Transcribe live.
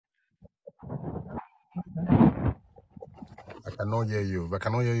I cannot hear you. If I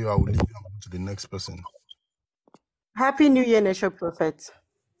cannot hear you, I will leave you and go to the next person. Happy New Year, Nation Prophet.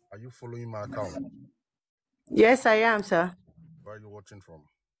 Are you following my account? Yes, I am, sir. Where are you watching from?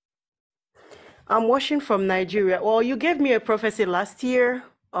 I'm watching from Nigeria. Well, you gave me a prophecy last year.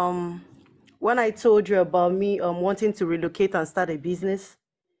 When I told you about me wanting to relocate and start a business.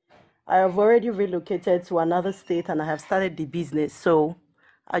 I have already relocated to another state and I have started the business. So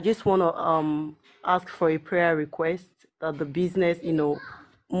I just want to ask for a prayer request that the business,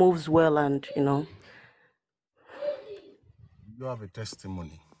 moves well and. You have a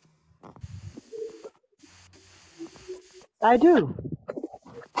testimony. I do.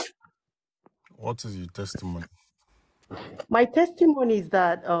 What is your testimony? My testimony is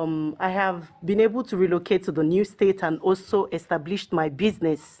that I have been able to relocate to the new state and also established my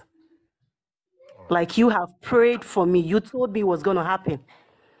business. Like you have prayed for me. You told me what's going to happen.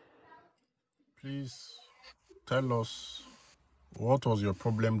 Please tell us what was your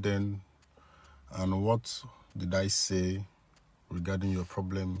problem then and what did I say regarding your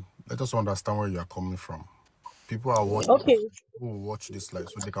problem? Let us understand where you are coming from. People are watching. Okay. People will watch this live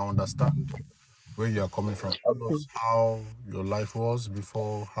so they can understand where you are coming from. Tell us how your life was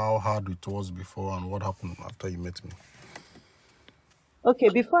before, how hard it was before, and what happened after you met me. Okay,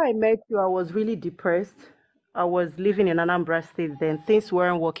 before I met you, I was really depressed. I was living in Anambra State then. Things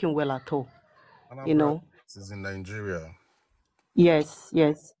weren't working well at all. Anambra is in Nigeria. Yes.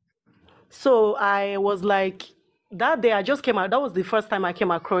 So I was like, that day I just came out. That was the first time I came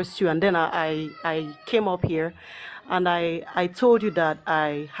across you. And then I came up here and I told you that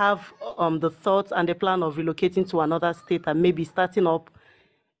I have the thoughts and the plan of relocating to another state and maybe starting up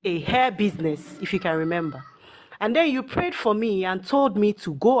a hair business, if you can remember. And then you prayed for me and told me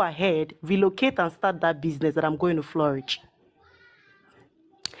to go ahead, relocate and start that business that I'm going to flourish.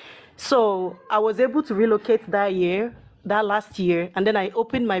 So I was able to relocate that last year, and then I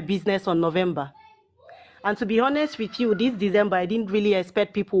opened my business on November. And to be honest with you, this December, I didn't really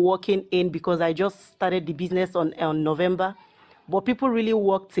expect people walking in because I just started the business on November. But people really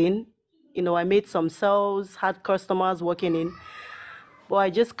walked in. I made some sales, had customers walking in. But I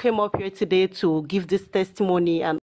just came up here today to give this testimony and